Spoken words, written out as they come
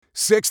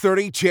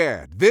6:30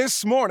 CHED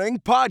This Morning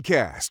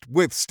podcast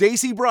with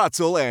Stacey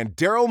Brotzel and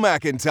Daryl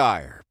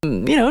McIntyre.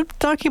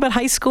 Talking about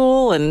high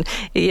school and,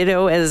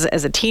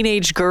 as a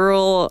teenage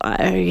girl,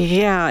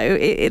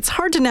 it's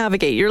hard to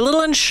navigate. You're a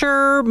little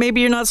unsure.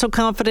 Maybe you're not so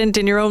confident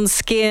in your own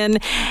skin.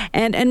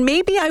 And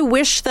maybe I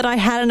wish that I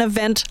had an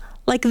event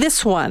like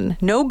this one.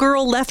 No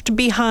Girl Left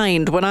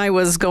Behind when I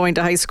was going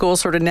to high school,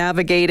 sort of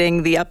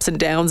navigating the ups and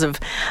downs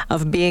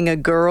of being a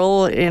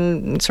girl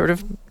in sort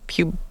of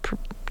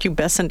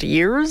pubescent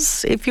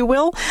years, if you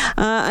will.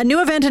 A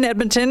new event in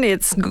Edmonton.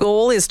 Its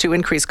goal is to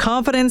increase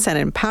confidence and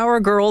empower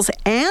girls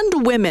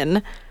and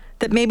women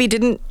that maybe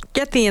didn't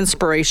get the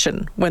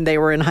inspiration when they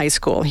were in high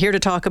school. Here to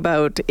talk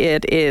about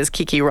it is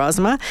Kiki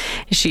Rosma.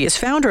 She is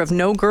founder of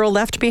No Girl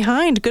Left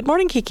Behind. Good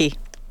morning, Kiki.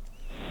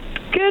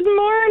 Good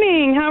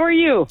morning. How are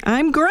you?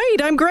 I'm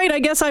great. I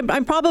guess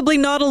I'm probably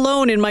not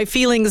alone in my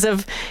feelings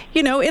of,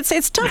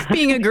 it's tough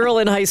being a girl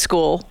in high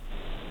school.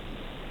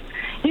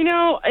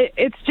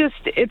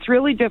 It's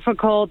really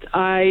difficult.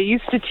 I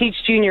used to teach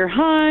junior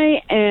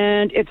high,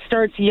 and it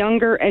starts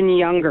younger and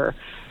younger.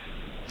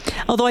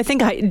 Although I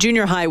think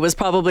junior high was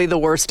probably the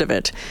worst of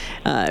it,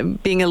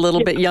 being a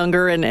little bit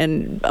younger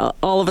and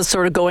all of us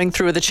sort of going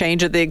through the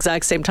change at the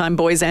exact same time,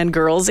 boys and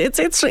girls.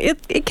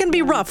 It can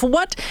be rough.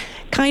 What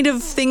kind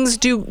of things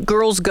do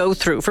girls go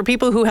through for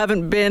people who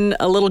haven't been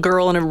a little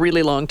girl in a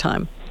really long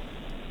time?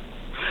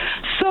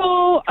 So,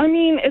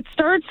 it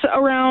starts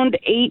around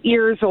 8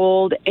 years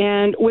old,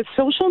 and with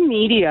social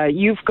media,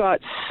 you've got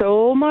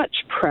so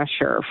much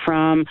pressure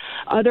from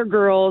other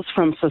girls,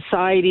 from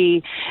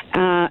society,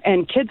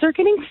 and kids are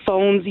getting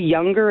phones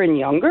younger and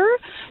younger.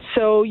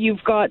 So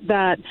you've got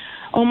that,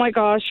 oh my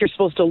gosh, you're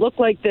supposed to look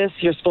like this,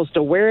 you're supposed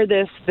to wear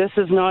this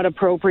is not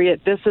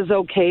appropriate, this is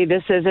okay,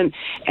 this isn't.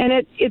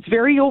 And it's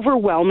very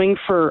overwhelming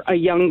for a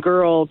young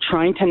girl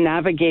trying to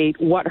navigate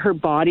what her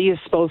body is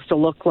supposed to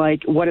look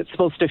like, what it's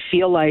supposed to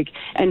feel like,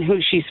 and who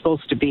she's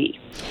supposed to be.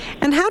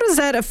 And how does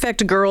that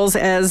affect girls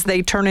as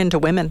they turn into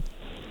women?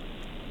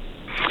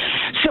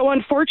 So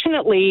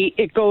unfortunately,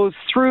 it goes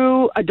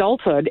through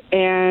adulthood,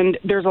 and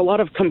there's a lot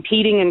of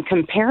competing and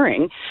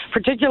comparing,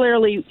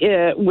 particularly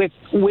with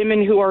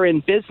women who are in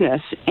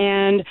business.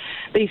 And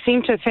they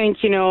seem to think,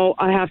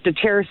 I have to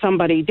tear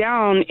somebody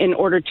down in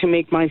order to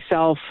make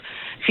myself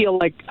feel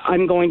like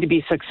I'm going to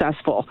be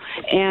successful.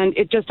 And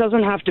it just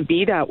doesn't have to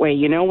be that way.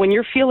 When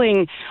you're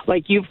feeling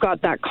like you've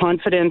got that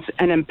confidence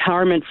and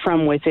empowerment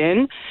from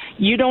within,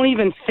 you don't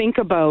even think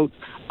about,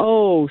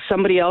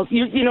 somebody else.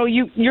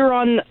 You're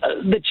on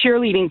the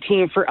cheerleading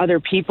team for other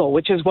people,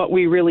 which is what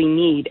we really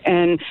need.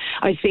 And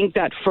I think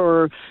that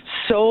for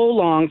so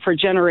long, for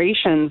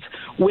generations,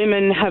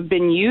 women have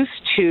been used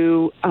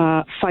to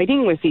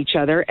fighting with each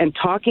other and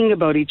talking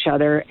about each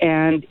other,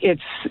 and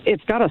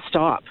it's got to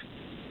stop.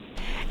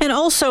 And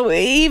also,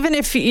 even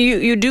if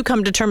you do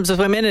come to terms with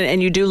women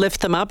and you do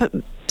lift them up,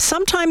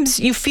 sometimes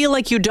you feel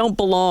like you don't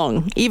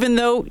belong, even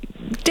though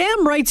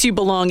damn rights you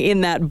belong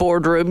in that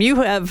boardroom.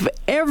 You have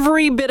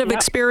every bit of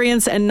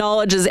experience and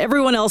knowledge as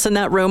everyone else in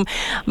that room,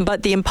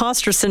 but the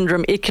imposter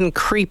syndrome, it can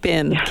creep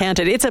in, can't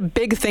it? It's a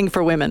big thing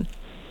for women.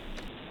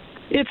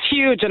 It's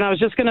huge, and I was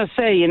just going to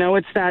say,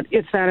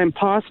 it's that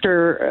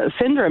imposter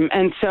syndrome.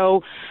 And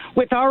so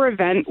with our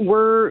event,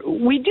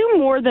 we do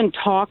more than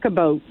talk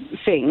about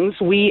things.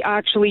 We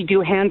actually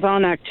do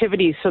hands-on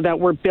activities so that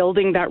we're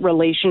building that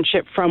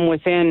relationship from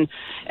within,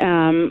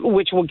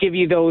 which will give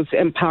you those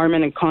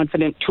empowerment and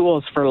confident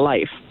tools for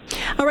life.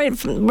 All right,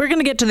 we're going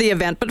to get to the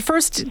event, but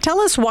first, tell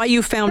us why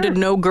you founded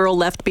No Girl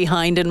Left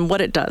Behind and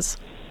what it does.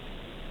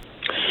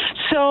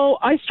 So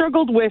I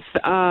struggled with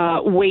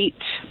weight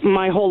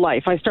my whole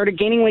life. I started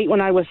gaining weight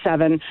when I was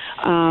 7,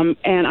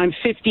 and I'm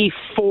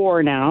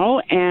 54 now.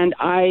 And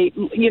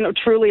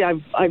truly,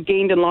 I've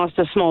gained and lost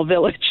a small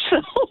village.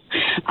 So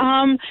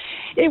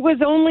it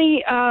was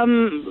only,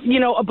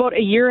 about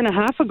a year and a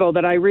half ago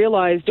that I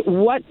realized,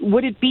 what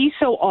would it be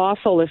so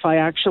awful if I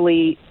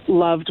actually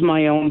loved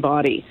my own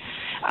body?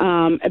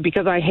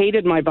 Because I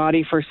hated my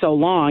body for so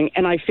long,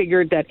 and I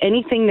figured that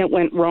anything that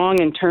went wrong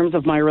in terms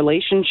of my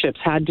relationships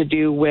had to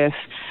do with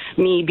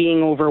me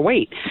being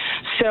overweight.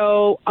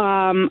 So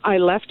I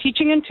left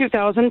teaching in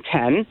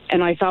 2010,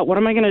 and I thought, what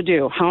am I going to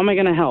do? How am I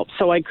going to help?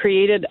 So I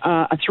created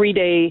a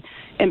 3-day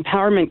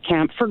empowerment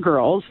camp for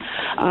girls,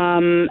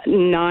 9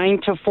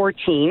 to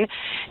 14,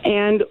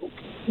 and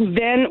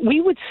then we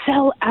would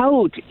sell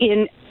out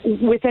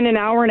within an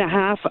hour and a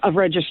half of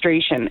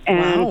registration.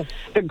 And wow.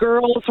 The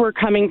girls were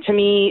coming to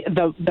me,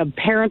 the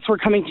parents were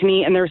coming to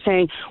me, and they're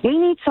saying, we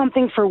need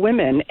something for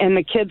women. And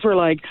the kids were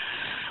like,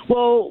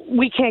 well,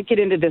 we can't get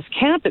into this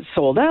camp. It's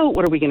sold out.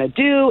 What are we going to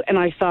do? And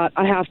I thought,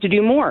 I have to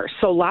do more.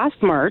 So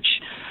last March,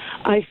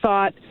 I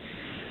thought,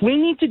 we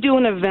need to do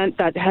an event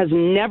that has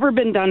never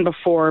been done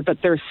before, but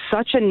there's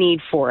such a need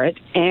for it.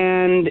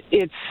 And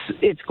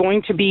it's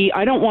going to be,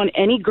 I don't want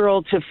any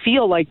girl to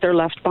feel like they're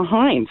left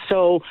behind.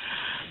 So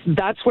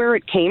that's where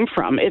it came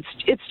from. It's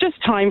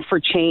just time for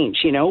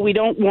change. We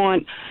don't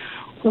want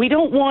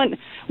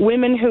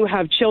women who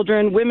have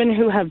children, women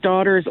who have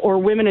daughters, or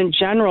women in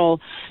general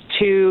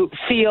to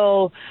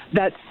feel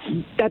that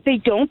they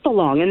don't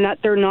belong and that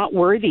they're not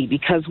worthy,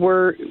 because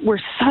we're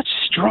such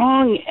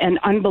strong and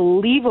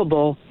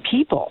unbelievable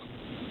people.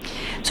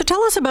 So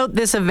tell us about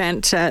this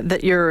event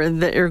that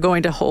you're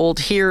going to hold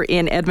here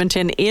in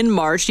Edmonton in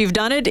March. You've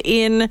done it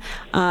in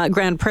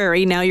Grand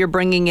Prairie. Now you're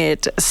bringing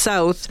it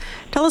south.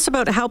 Tell us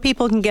about how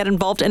people can get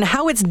involved and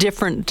how it's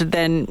different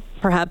than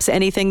perhaps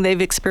anything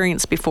they've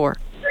experienced before.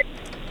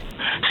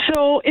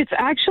 So it's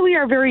actually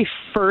our very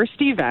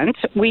first event.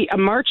 We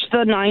March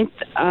the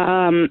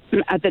 9th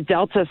at the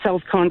Delta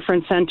South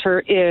Conference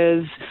Center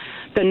is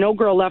the No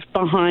Girl Left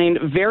Behind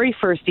very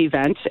first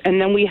event, and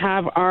then we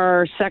have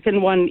our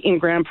second one in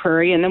Grand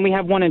Prairie, and then we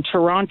have one in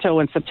Toronto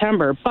in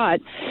September.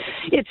 But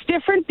it's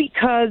different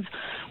because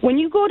when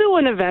you go to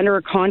an event or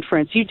a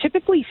conference, you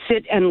typically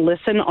sit and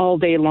listen all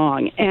day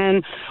long.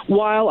 And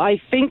while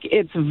I think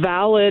it's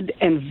valid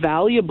and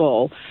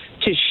valuable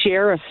to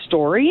share a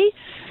story,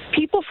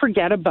 people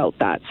forget about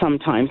that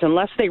sometimes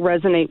unless they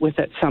resonate with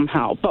it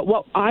somehow. But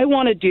what I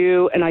want to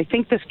do, and I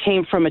think this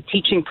came from a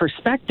teaching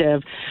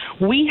perspective,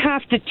 we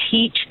have to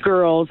teach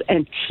girls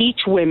and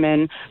teach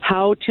women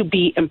how to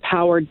be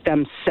empowered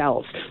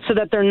themselves so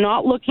that they're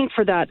not looking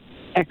for that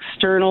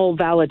external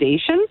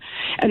validation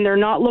and they're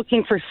not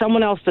looking for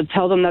someone else to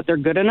tell them that they're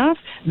good enough.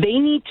 They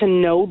need to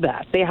know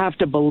that. They have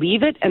to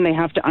believe it and they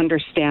have to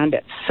understand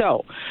it.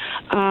 So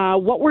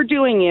what we're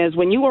doing is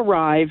when you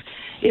arrive,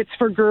 it's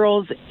for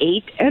girls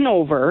 8 and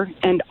over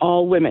and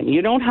all women.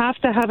 You don't have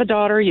to have a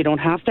daughter. You don't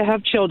have to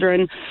have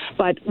children.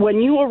 But when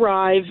you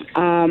arrive,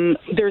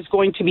 there's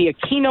going to be a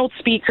keynote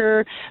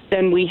speaker.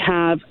 Then we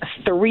have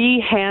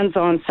 3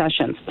 hands-on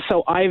sessions.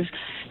 So I've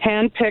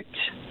handpicked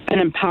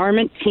an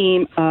empowerment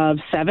team of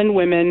 7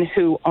 women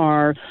who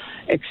are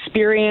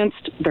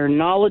experienced, they're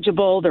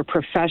knowledgeable, they're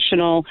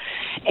professional,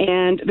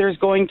 and there's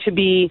going to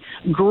be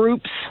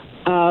groups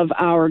of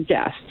our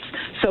guests.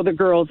 So the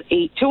girls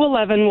 8 to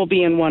 11 will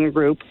be in one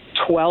group,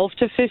 12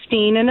 to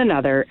 15 in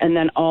another, and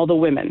then all the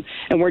women.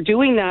 And we're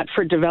doing that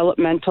for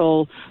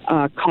developmental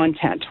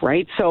content,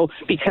 right? So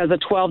because a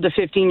 12 to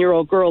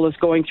 15-year-old girl is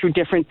going through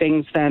different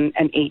things than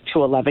an 8 to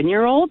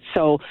 11-year-old.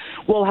 So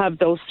we'll have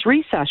those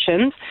 3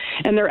 sessions,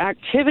 and they're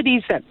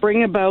activities that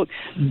bring about,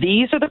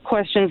 these are the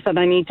questions that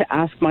I need to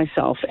ask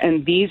myself.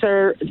 And these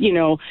are,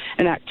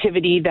 an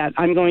activity that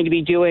I'm going to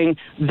be doing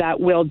that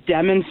will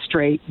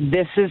demonstrate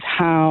this is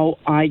how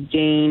I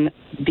gain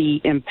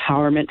the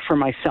empowerment for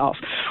myself.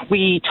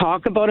 We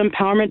talk about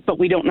empowerment, but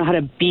we don't know how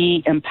to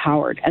be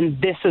empowered,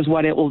 and this is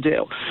what it will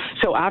do.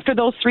 So after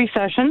those 3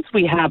 sessions,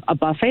 we have a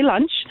buffet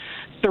lunch,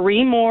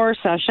 3 more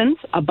sessions,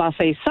 a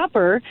buffet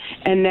supper,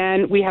 and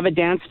then we have a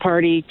dance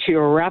party to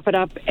wrap it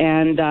up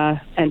and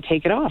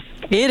take it off.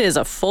 It is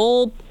a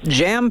full,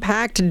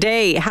 jam-packed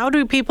day. How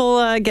do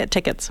people get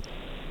tickets?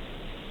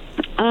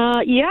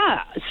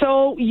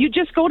 So you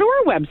just go to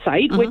our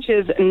website, which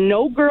is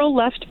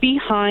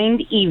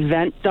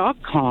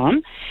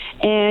nogirlleftbehindevent.com,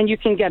 and you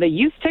can get a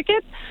youth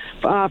ticket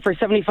for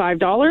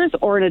 $75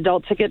 or an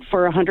adult ticket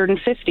for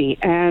 $150.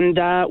 And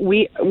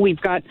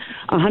we've got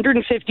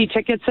 150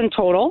 tickets in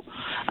total.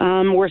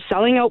 We're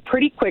selling out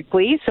pretty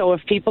quickly, so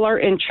if people are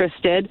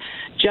interested,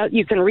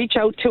 you can reach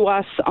out to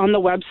us on the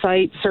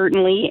website,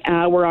 certainly.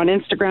 We're on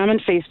Instagram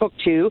and Facebook,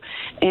 too.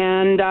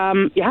 And,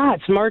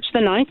 it's March the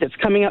 9th. It's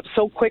coming up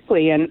so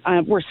quickly, and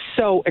we're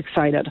so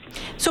excited.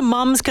 So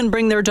moms can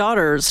bring their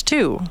daughters,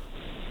 too,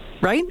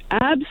 right?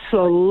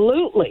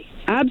 Absolutely.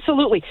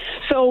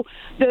 So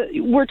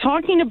we're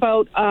talking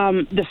about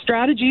the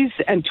strategies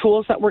and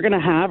tools that we're going to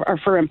have are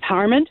for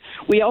empowerment.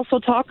 We also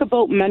talk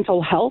about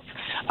mental health.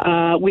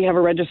 We have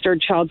a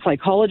registered child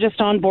psychologist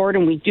on board,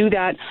 and we do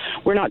that.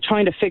 We're not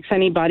trying to fix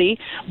anybody,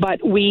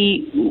 but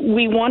we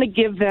want to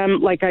give them,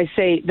 like I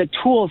say, the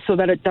tools so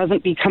that it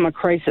doesn't become a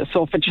crisis.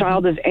 So if a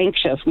child is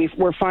anxious,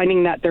 we're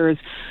finding that there's,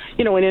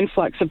 an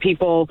influx of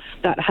people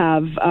that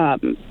have,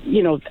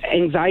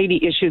 anxiety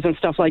issues and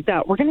stuff like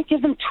that. We're going to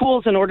give them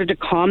tools in order to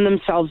calm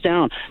themselves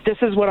down. This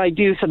is what I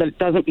do so that it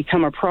doesn't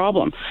become a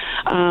problem.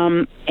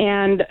 So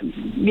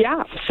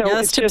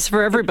that's tips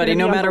for everybody,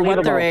 no matter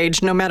what their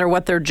age, no matter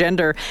what their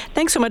gender.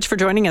 Thanks so much for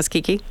joining us,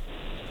 Kiki.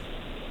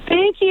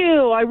 Thank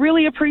you. I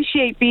really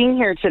appreciate being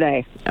here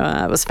today.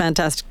 It was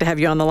fantastic to have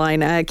you on the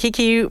line.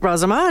 Kiki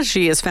Razama,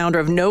 she is founder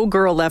of No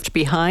Girl Left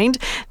Behind.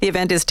 The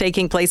event is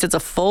taking place. It's a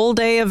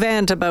full-day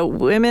event about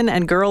women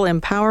and girl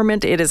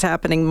empowerment. It is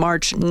happening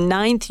March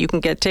 9th. You can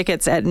get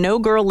tickets at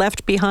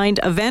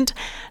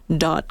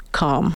nogirlleftbehindevent.com.